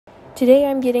Today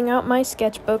I'm getting out my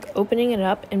sketchbook, opening it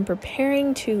up, and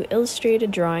preparing to illustrate a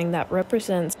drawing that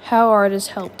represents how art has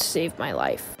helped save my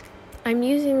life. I'm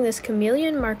using this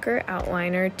chameleon marker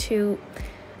outliner to,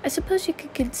 I suppose you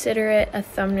could consider it a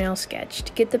thumbnail sketch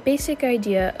to get the basic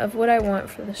idea of what I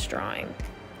want for this drawing.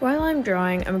 While I'm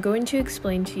drawing, I'm going to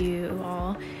explain to you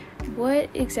all what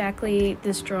exactly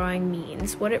this drawing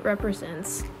means, what it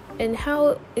represents, and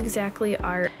how exactly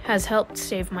art has helped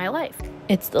save my life.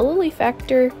 It's the Lily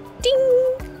factor.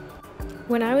 Ding!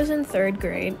 When I was in 3rd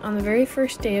grade, on the very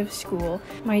first day of school,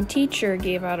 my teacher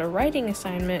gave out a writing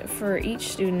assignment for each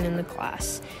student in the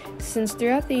class. Since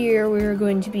throughout the year we were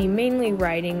going to be mainly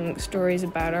writing stories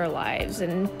about our lives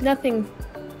and nothing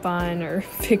fun or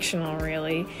fictional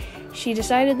really, she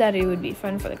decided that it would be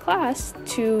fun for the class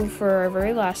to, for our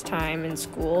very last time in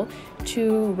school,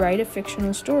 to write a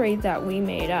fictional story that we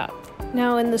made up.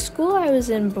 Now, in the school I was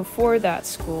in before that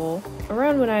school,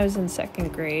 around when I was in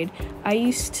 2nd grade, I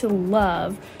used to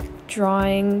love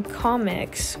drawing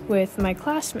comics with my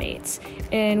classmates,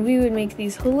 and we would make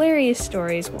these hilarious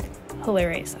stories, well,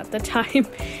 hilarious at the time,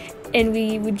 and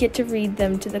we would get to read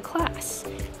them to the class.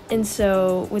 And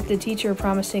so, with the teacher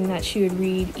promising that she would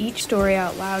read each story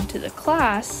out loud to the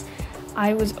class,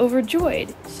 I was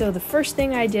overjoyed. So the first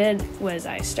thing I did was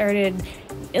I started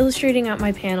illustrating out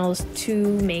my panels to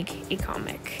make a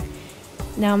comic.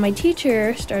 Now my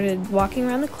teacher started walking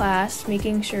around the class,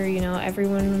 making sure,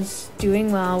 everyone was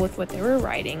doing well with what they were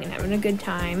writing and having a good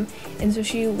time. And so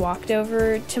she walked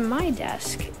over to my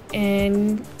desk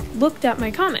and looked at my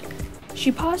comic.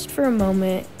 She paused for a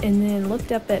moment and then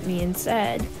looked up at me and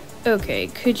said, "Okay,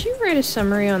 could you write a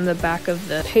summary on the back of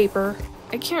the paper?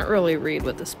 I can't really read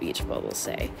what the speech bubbles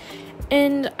say."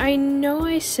 And I know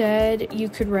I said you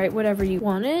could write whatever you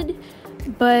wanted,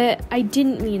 but I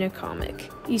didn't mean a comic.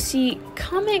 You see,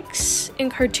 comics and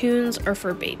cartoons are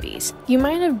for babies. You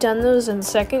might have done those in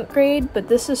 2nd grade, but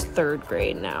this is 3rd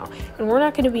grade now, and we're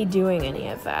not going to be doing any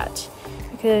of that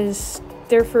because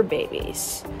they're for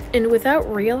babies. And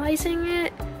without realizing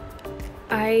it,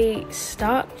 I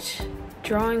stopped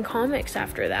drawing comics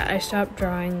after that. I stopped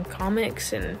drawing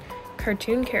comics and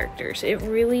cartoon characters. It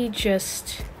really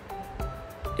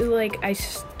I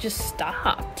just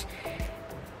stopped.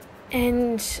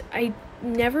 And I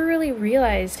never really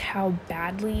realized how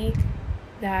badly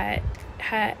that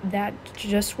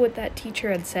just what that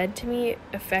teacher had said to me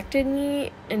affected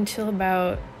me until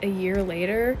about a year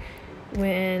later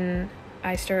when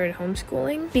I started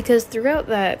homeschooling. Because throughout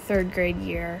that 3rd grade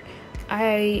year,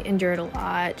 I endured a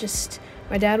lot.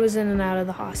 My dad was in and out of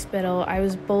the hospital. I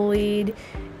was bullied,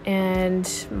 and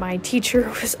my teacher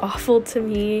was awful to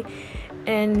me,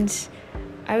 and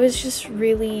I was just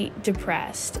really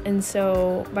depressed. And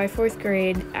so by 4th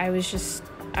grade, I was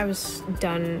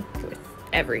done with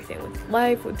everything, with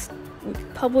life, with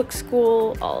public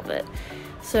school, all of it.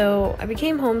 So I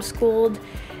became homeschooled,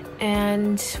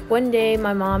 and one day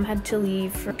my mom had to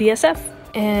leave for BSF,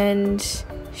 and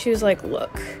she was like,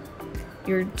 "Look,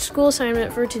 your school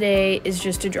assignment for today is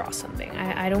just to draw something.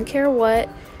 I don't care what,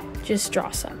 just draw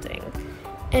something."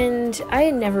 And I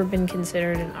had never been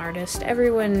considered an artist.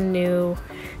 Everyone knew,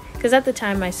 because at the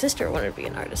time my sister wanted to be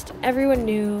an artist, and everyone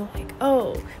knew,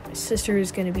 oh, my sister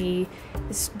is going to be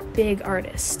this big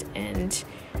artist. And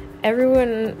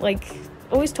everyone,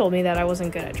 always told me that I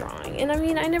wasn't good at drawing. And I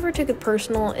mean, I never took it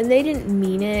personal, and they didn't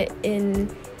mean it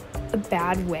in a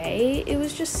bad way. It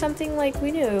was just something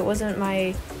we knew. It wasn't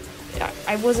I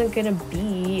wasn't gonna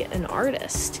be an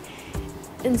artist.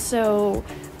 And so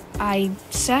I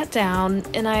sat down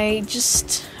and I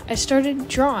started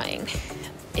drawing,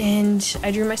 and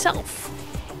I drew myself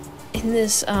in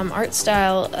this art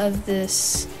style of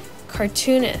this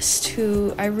cartoonist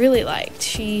who I really liked.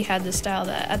 She had the style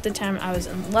that at the time I was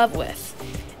in love with.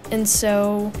 And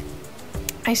so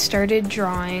I started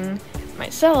drawing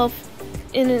myself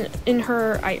in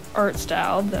her art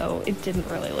style, though it didn't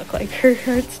really look like her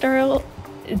art style.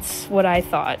 It's what I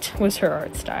thought was her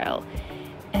art style.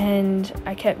 And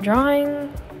I kept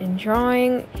drawing and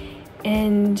drawing,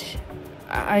 and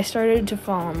I started to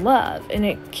fall in love. And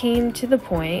it came to the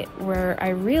point where I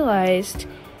realized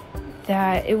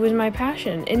that it was my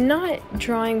passion, and not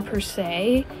drawing per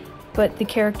se, but the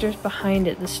characters behind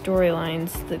it, the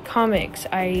storylines, the comics.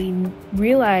 I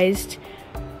realized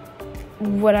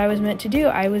what I was meant to do.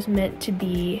 I was meant to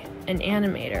be an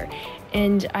animator,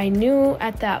 and I knew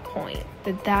at that point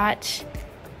that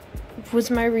was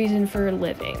my reason for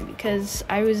living, because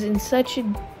I was in such a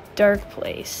dark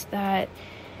place that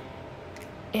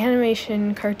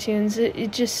animation, cartoons,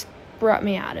 it just brought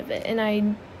me out of it, and I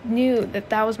knew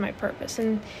that was my purpose,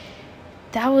 and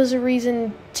that was a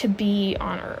reason to be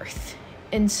on Earth.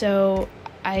 And so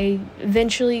I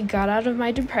eventually got out of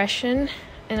my depression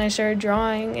and I started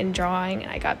drawing, and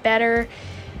I got better,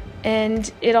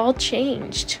 and it all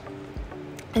changed.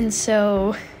 And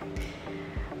so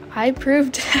I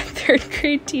proved that third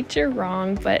grade teacher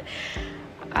wrong, but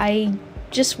I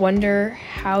just wonder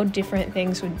how different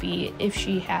things would be if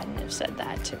she hadn't have said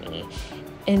that to me.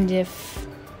 And if,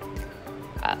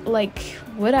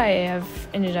 would I have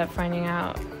ended up finding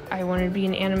out I wanted to be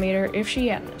an animator if she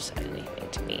hadn't have said anything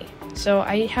to me? So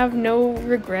I have no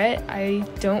regret. I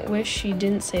don't wish she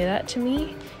didn't say that to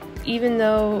me, even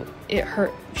though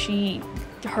she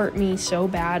hurt me so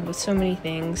bad with so many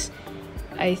things.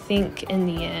 I think in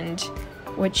the end,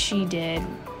 what she did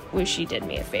was she did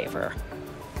me a favor.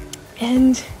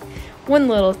 And one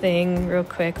little thing real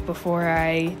quick before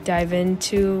I dive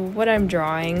into what I'm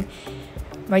drawing,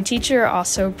 my teacher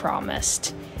also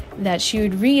promised that she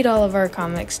would read all of our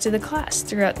comics to the class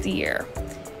throughout the year.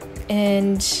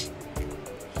 And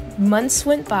months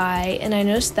went by, and I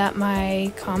noticed that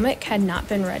my comic had not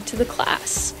been read to the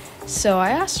class. So I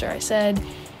asked her, I said,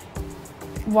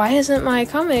 "Why hasn't my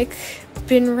comic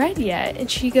been read yet?" And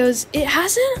she goes, "It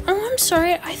hasn't? Oh, I'm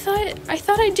sorry. I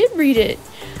thought I did read it.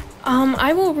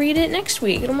 I will read it next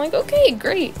week." And I'm like, okay,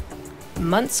 great.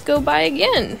 Months go by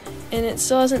again, and it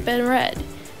still hasn't been read.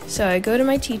 So I go to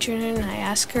my teacher and I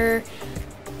ask her,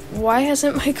 "Why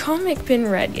hasn't my comic been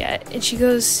read yet?" And she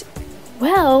goes,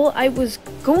 "Well, I was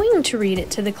going to read it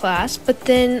to the class, but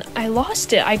then I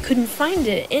lost it. I couldn't find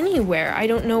it anywhere. I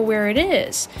don't know where it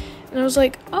is." And I was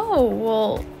like, "Oh,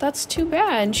 well, that's too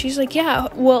bad." And she's like, "Yeah,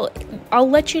 well, I'll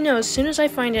let you know as soon as I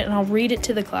find it, and I'll read it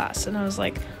to the class." And I was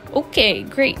like, okay,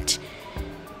 great.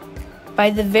 By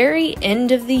the very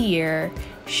end of the year,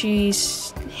 she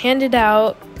handed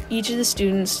out each of the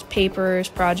students papers,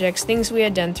 projects, things we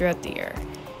had done throughout the year.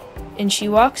 And she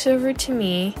walks over to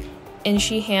me and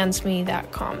she hands me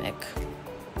that comic.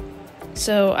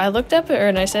 So I looked up at her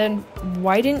and I said,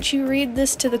 "Why didn't you read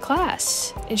this to the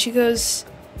class?" And she goes,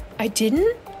 "I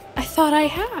didn't? I thought I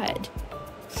had."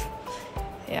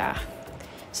 Yeah.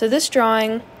 So this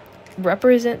drawing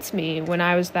represents me when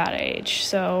I was that age.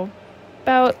 So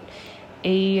about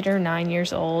 8 or 9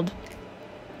 years old.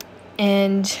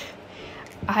 And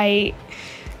I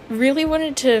really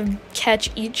wanted to catch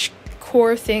each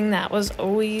core thing that was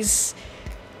always,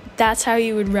 that's how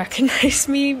you would recognize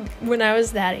me when I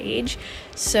was that age.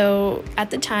 So at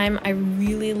the time, I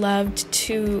really loved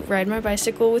to ride my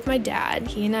bicycle with my dad.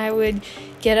 He and I would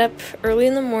get up early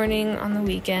in the morning on the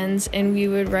weekends, and we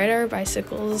would ride our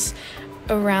bicycles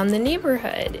around the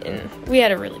neighborhood. And we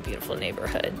had a really beautiful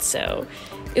neighborhood, so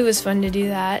it was fun to do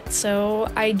that.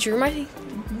 So I drew my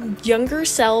younger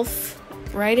self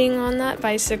riding on that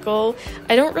bicycle.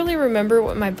 I don't really remember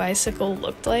what my bicycle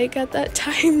looked like at that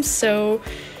time, so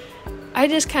I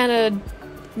just kind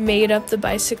of made up the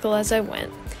bicycle as I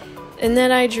went. And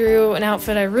then I drew an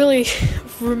outfit I really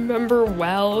remember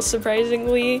well,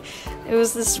 surprisingly. It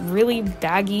was this really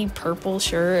baggy purple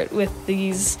shirt with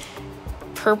these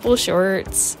purple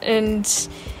shorts, and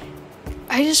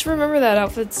I just remember that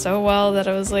outfit so well that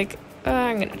I was like,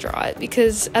 I'm gonna draw it,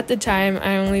 because at the time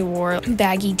I only wore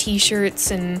baggy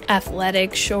t-shirts and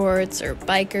athletic shorts or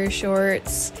biker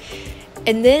shorts.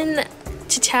 And then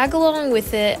to tag along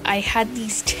with it, I had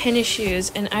these tennis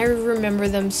shoes, and I remember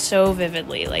them so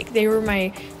vividly. Like, they were my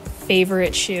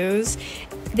favorite shoes.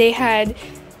 They had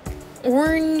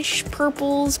orange,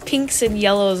 purples, pinks, and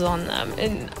yellows on them,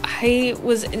 and I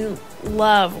was in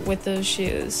love with those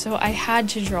shoes, so I had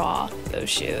to draw those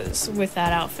shoes with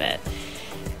that outfit.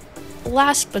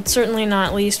 Last but certainly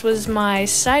not least was my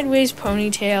sideways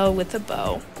ponytail with a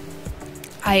bow.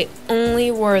 I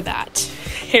only wore that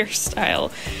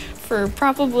hairstyle for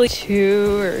probably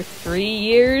 2 or 3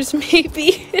 years,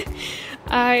 maybe.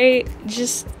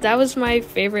 That was my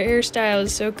favorite hairstyle. It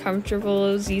was so comfortable,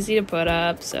 it was easy to put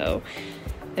up, so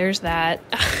there's that.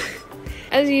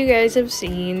 As you guys have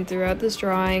seen throughout this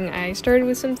drawing, I started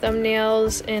with some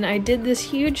thumbnails, and I did this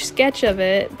huge sketch of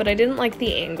it, but I didn't like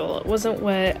the angle. It wasn't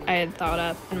what I had thought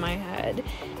up in my head.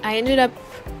 I ended up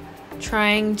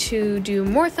trying to do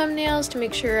more thumbnails to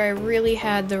make sure I really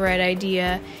had the right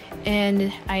idea,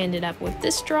 and I ended up with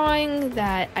this drawing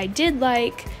that I did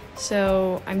like.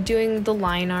 So I'm doing the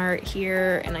line art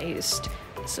here, and I used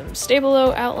some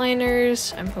VLLO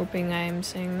outliners. I'm hoping I'm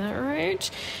saying that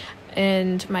right.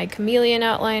 And my chameleon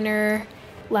outliner.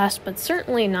 Last but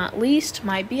certainly not least,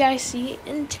 my BIC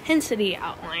intensity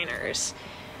outliners.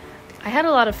 I had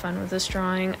a lot of fun with this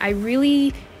drawing.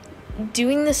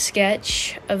 Doing the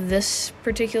sketch of this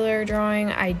particular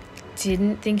drawing, I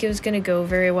didn't think it was going to go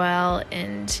very well,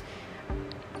 and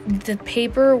the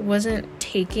paper wasn't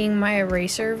taking my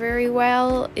eraser very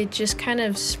well. It just kind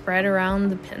of spread around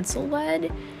the pencil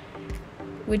lead,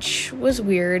 which was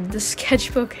weird. The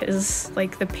sketchbook is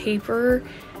like, the paper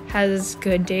has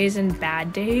good days and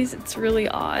bad days. It's really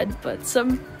odd, but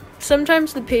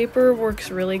sometimes the paper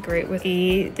works really great with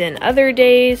me. Then other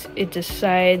days it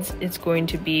decides it's going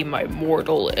to be my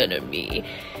mortal enemy.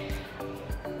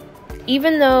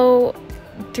 Even though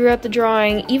throughout the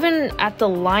drawing, even at the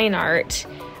line art,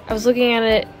 I was looking at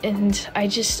it and I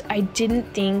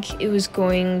didn't think it was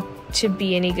going to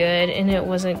be any good and it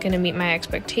wasn't going to meet my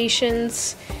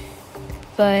expectations.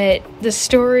 But the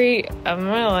story of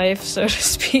my life, so to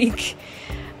speak,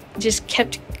 just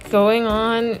kept going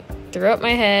on throughout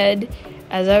my head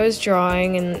as I was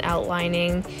drawing and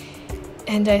outlining.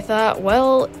 And I thought,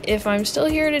 well, if I'm still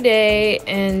here today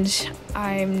and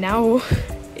I'm now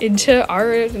into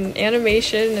art and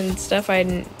animation and stuff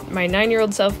my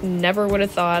 9-year-old self never would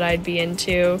have thought I'd be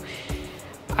into,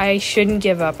 I shouldn't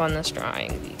give up on this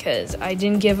drawing, because I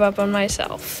didn't give up on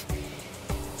myself.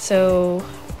 So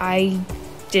I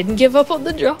didn't give up on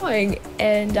the drawing,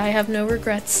 and I have no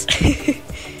regrets.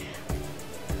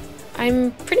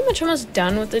 I'm pretty much almost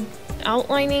done with the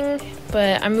outlining,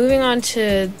 but I'm moving on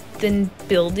to the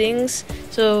buildings.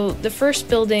 So the first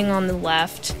building on the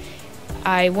left,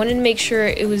 I wanted to make sure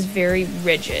it was very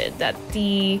rigid, that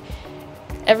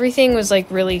everything was like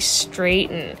really straight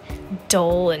and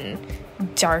dull and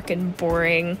dark and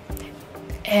boring,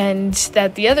 and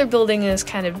that the other building is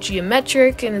kind of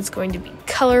geometric and it's going to be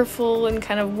colorful and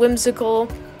kind of whimsical.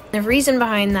 The reason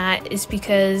behind that is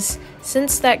because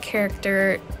since that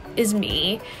character is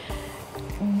me,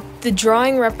 the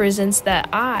drawing represents that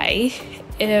I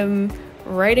am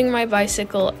riding my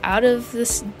bicycle out of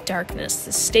this darkness,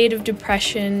 this state of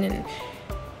depression and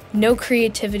no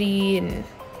creativity and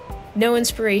no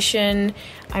inspiration.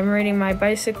 I'm riding my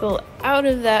bicycle out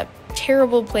of that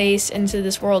terrible place into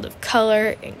this world of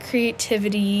color and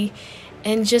creativity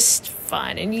and just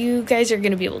fun. And you guys are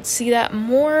going to be able to see that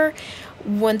more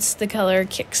once the color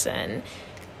kicks in.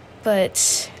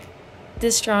 But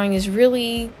this drawing is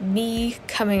really me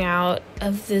coming out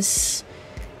of this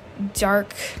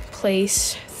dark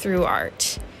place through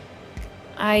art.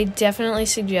 I definitely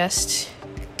suggest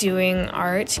doing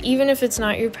art, even if it's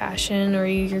not your passion or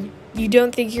you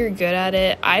don't think you're good at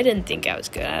it. I didn't think I was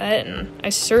good at it, and I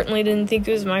certainly didn't think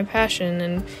it was my passion,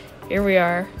 and here we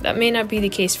are. That may not be the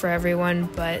case for everyone,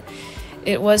 but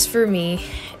it was for me,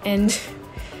 and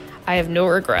I have no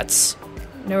regrets.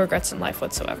 No regrets in life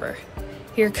whatsoever.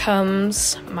 Here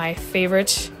comes my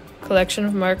favorite collection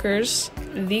of markers,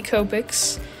 the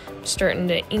Copics. I'm starting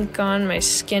to ink on my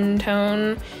skin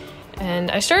tone,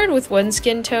 and I started with one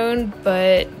skin tone,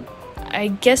 but I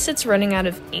guess it's running out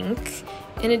of ink,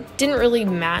 and it didn't really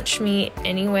match me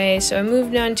anyway, so I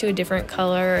moved on to a different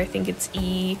color. I think it's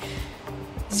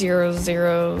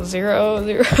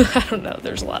E0000. I don't know,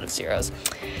 there's a lot of zeros.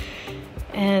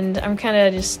 And I'm kind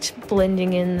of just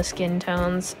blending in the skin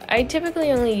tones. I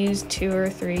typically only use 2 or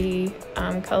 3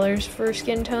 colors for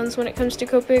skin tones when it comes to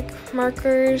Copic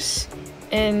markers,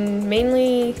 and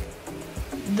mainly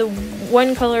the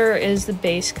one color is the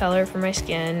base color for my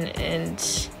skin,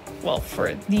 and well,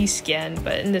 for the skin,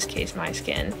 but in this case my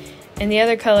skin, and the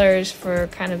other color is for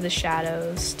kind of the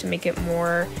shadows to make it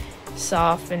more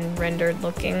soft and rendered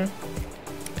looking.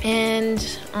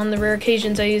 And on the rare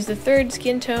occasions I use the third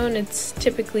skin tone, it's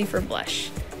typically for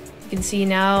blush. You can see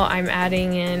now I'm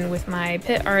adding in with my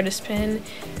Pit Artist pen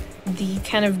the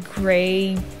kind of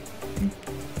gray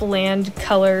bland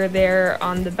color there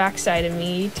on the back side of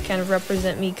me to kind of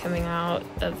represent me coming out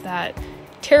of that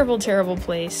terrible, terrible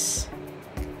place.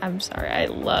 I'm sorry, I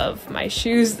love my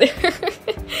shoes there.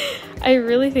 I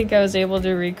really think I was able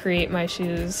to recreate my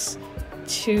shoes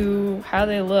to how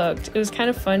they looked. It was kind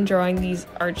of fun drawing these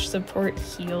arch support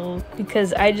heels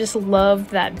because I just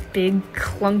love that big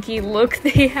clunky look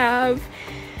they have.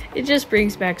 It just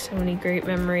brings back so many great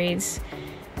memories.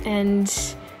 And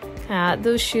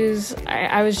those shoes,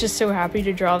 I was just so happy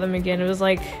to draw them again. It was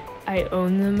like I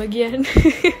own them again.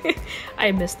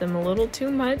 I miss them a little too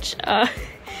much,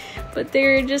 but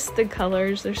they're just the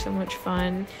colors, they're so much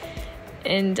fun.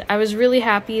 And I was really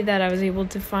happy that I was able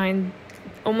to find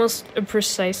almost a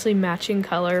precisely matching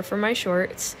color for my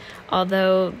shorts,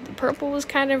 although the purple was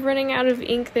kind of running out of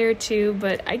ink there too,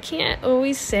 but I can't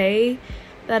always say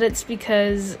that it's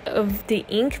because of the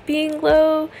ink being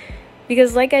low,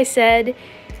 because like I said,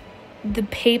 the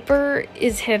paper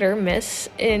is hit or miss,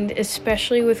 and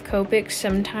especially with Copics,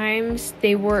 sometimes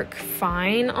they work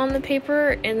fine on the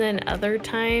paper, and then other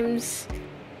times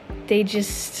they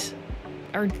just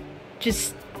are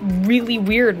just really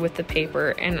weird with the paper,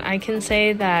 and I can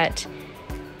say that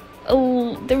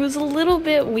there was a little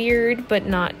bit weird, but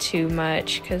not too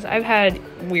much, because I've had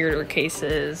weirder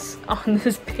cases on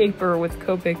this paper with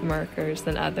Copic markers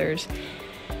than others.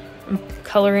 I'm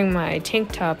coloring my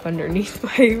tank top underneath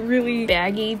my really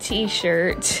baggy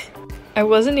t-shirt. I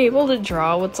wasn't able to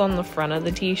draw what's on the front of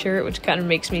the t-shirt, which kind of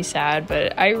makes me sad,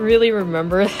 but I really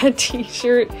remember that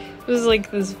t-shirt. It was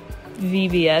like this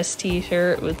VBS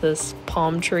t-shirt with this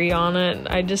palm tree on it.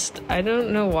 I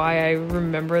don't know why I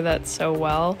remember that so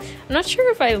well. I'm not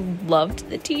sure if I loved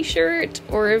the t-shirt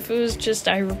or if it was just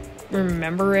I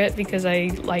remember it because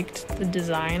I liked the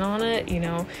design on it, you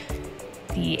know,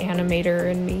 the animator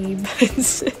in me,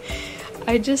 but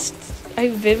I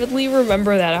vividly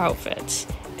remember that outfit.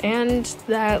 And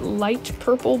that light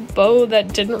purple bow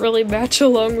that didn't really match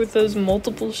along with those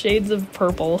multiple shades of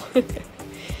purple.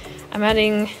 I'm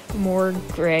adding more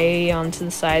gray onto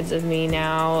the sides of me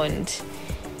now and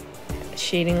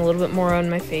shading a little bit more on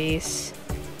my face.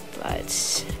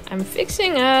 But I'm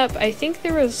fixing up. I think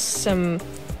there was some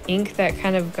ink that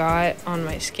kind of got on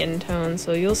my skin tone,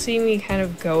 so you'll see me kind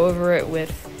of go over it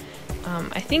with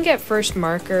I think at first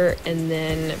marker and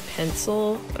then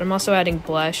pencil, but I'm also adding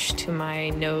blush to my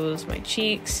nose, my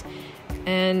cheeks,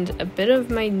 and a bit of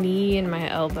my knee and my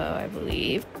elbow, I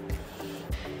believe.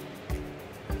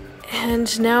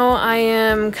 And now I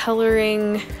am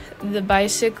coloring the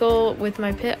bicycle with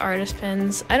my Pitt Artist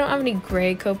pens. I don't have any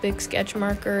gray Copic sketch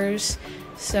markers,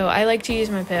 so I like to use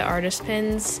my Pitt Artist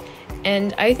pens,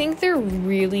 and I think they're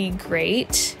really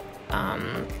great.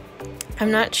 I'm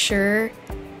not sure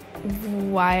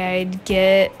why I'd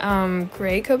get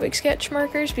gray Copic sketch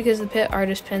markers, because the Pitt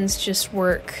Artist pens just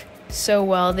work so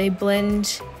well. They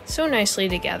blend so nicely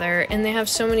together, and they have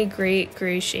so many great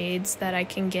gray shades that I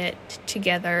can get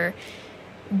together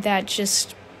that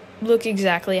just look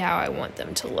exactly how I want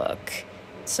them to look.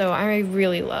 So I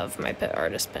really love my Pitt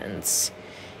Artist pens.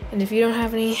 And if you don't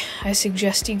have any, I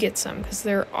suggest you get some because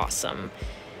they're awesome.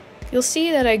 You'll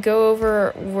see that I go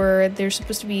over where there's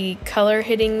supposed to be color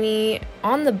hitting me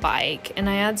on the bike, and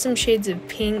I add some shades of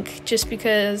pink just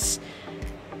because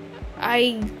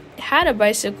I had a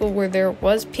bicycle where there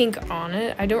was pink on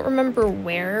it. I don't remember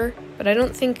where, but I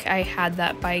don't think I had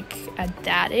that bike at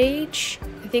that age.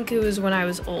 I think it was when I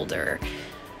was older.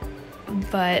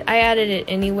 But I added it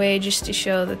anyway just to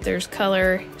show that there's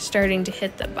color starting to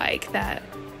hit the bike that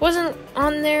wasn't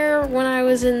on there when I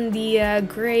was in the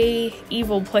gray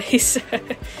evil place.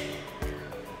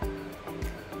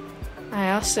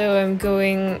 I also am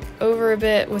going over a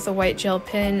bit with a white gel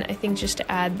pen, I think just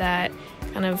to add that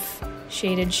kind of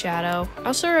shaded shadow. I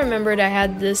also remembered I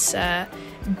had this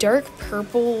dark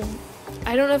purple,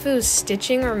 I don't know if it was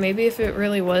stitching or maybe if it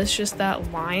really was just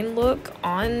that line look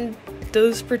on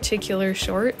those particular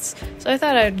shorts. So I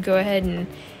thought I'd go ahead and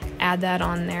add that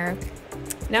on there.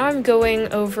 Now I'm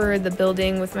going over the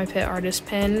building with my Pitt Artist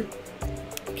pen,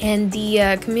 and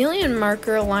the chameleon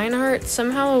marker line art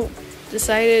somehow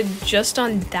decided just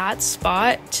on that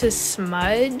spot to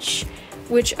smudge,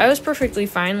 which I was perfectly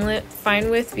fine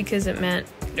with because it meant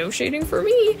no shading for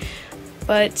me.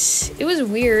 But it was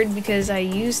weird because I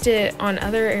used it on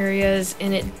other areas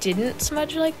and it didn't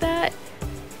smudge like that.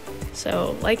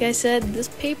 So, like I said, this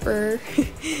paper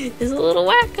is a little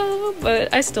wacko,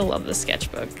 but I still love the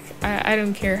sketchbook. I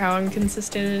don't care how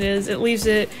inconsistent it is. It leaves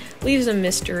a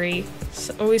mystery. It's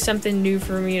always something new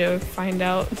for me to find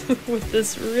out with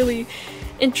this really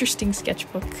interesting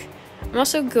sketchbook. I'm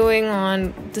also going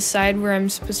on the side where I'm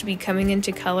supposed to be coming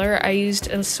into color. I used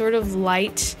a sort of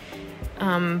light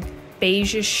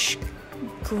beigeish,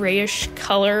 grayish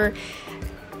color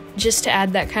just to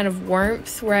add that kind of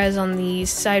warmth, whereas on the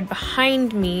side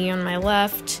behind me on my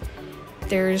left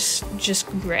there's just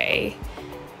gray,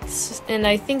 and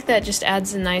I think that just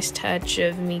adds a nice touch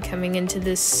of me coming into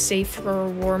this safer,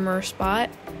 warmer spot.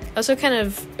 I also kind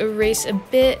of erase a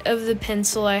bit of the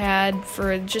pencil I had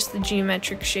for just the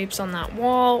geometric shapes on that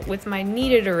wall with my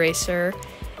kneaded eraser,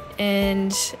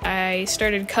 and I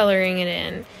started coloring it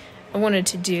in. I wanted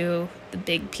to do the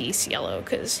big piece yellow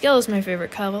because yellow is my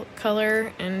favorite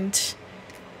color, and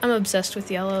I'm obsessed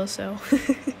with yellow, so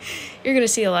you're gonna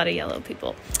see a lot of yellow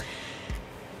people.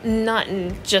 Not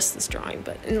in just this drawing,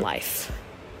 but in life.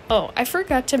 Oh, I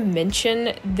forgot to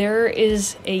mention there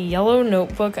is a yellow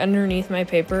notebook underneath my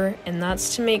paper, and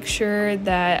that's to make sure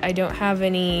that I don't have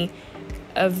any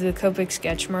of the Copic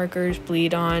sketch markers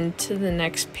bleed on to the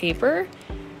next paper.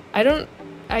 I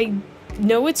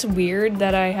know it's weird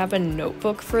that I have a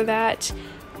notebook for that,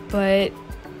 but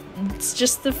it's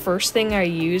just the first thing I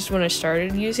used when I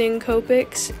started using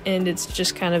Copics, and it's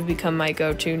just kind of become my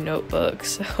go-to notebook,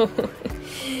 so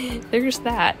there's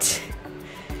that.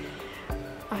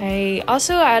 I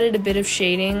also added a bit of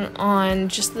shading on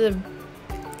just the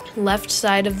left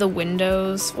side of the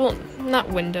windows. Well, not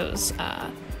windows,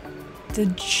 the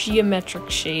geometric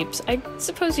shapes. I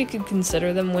suppose you could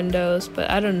consider them windows, but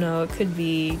I don't know. It could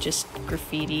be just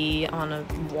graffiti on a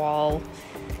wall.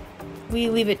 We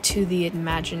leave it to the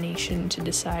imagination to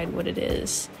decide what it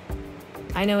is.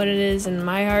 I know what it is in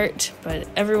my heart, but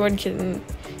everyone can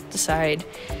decide.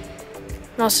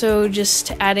 And also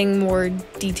just adding more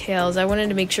details. I wanted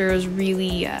to make sure it was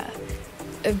really a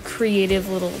creative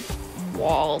little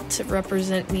wall to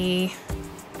represent me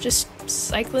just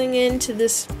cycling into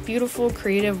this beautiful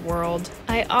creative world.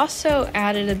 I also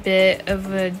added a bit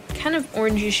of a kind of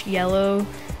orangish yellow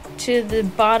to the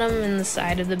bottom and the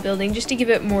side of the building just to give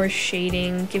it more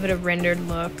shading, give it a rendered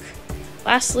look.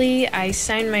 Lastly, I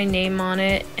signed my name on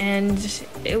it and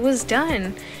it was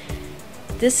done.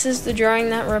 This is the drawing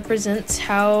that represents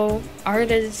how art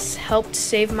has helped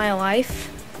save my life.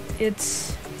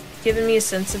 It's given me a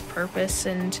sense of purpose,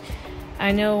 and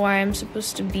I know why I'm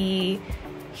supposed to be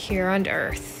here on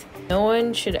Earth. No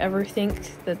one should ever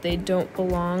think that they don't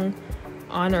belong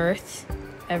on Earth.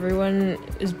 Everyone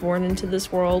is born into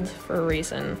this world for a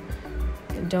reason.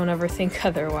 And don't ever think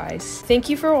otherwise. Thank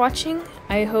you for watching.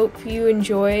 I hope you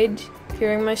enjoyed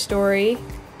hearing my story.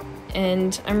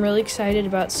 And I'm really excited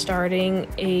about starting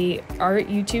a art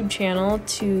YouTube channel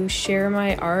to share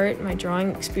my art, my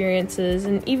drawing experiences,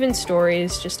 and even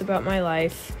stories just about my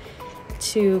life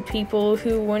to people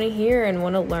who want to hear and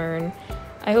want to learn.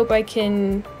 I hope I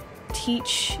can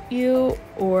teach you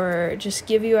or just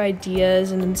give you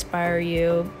ideas and inspire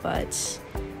you, but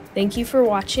thank you for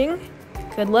watching.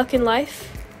 Good luck in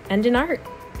life and in art.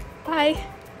 Bye!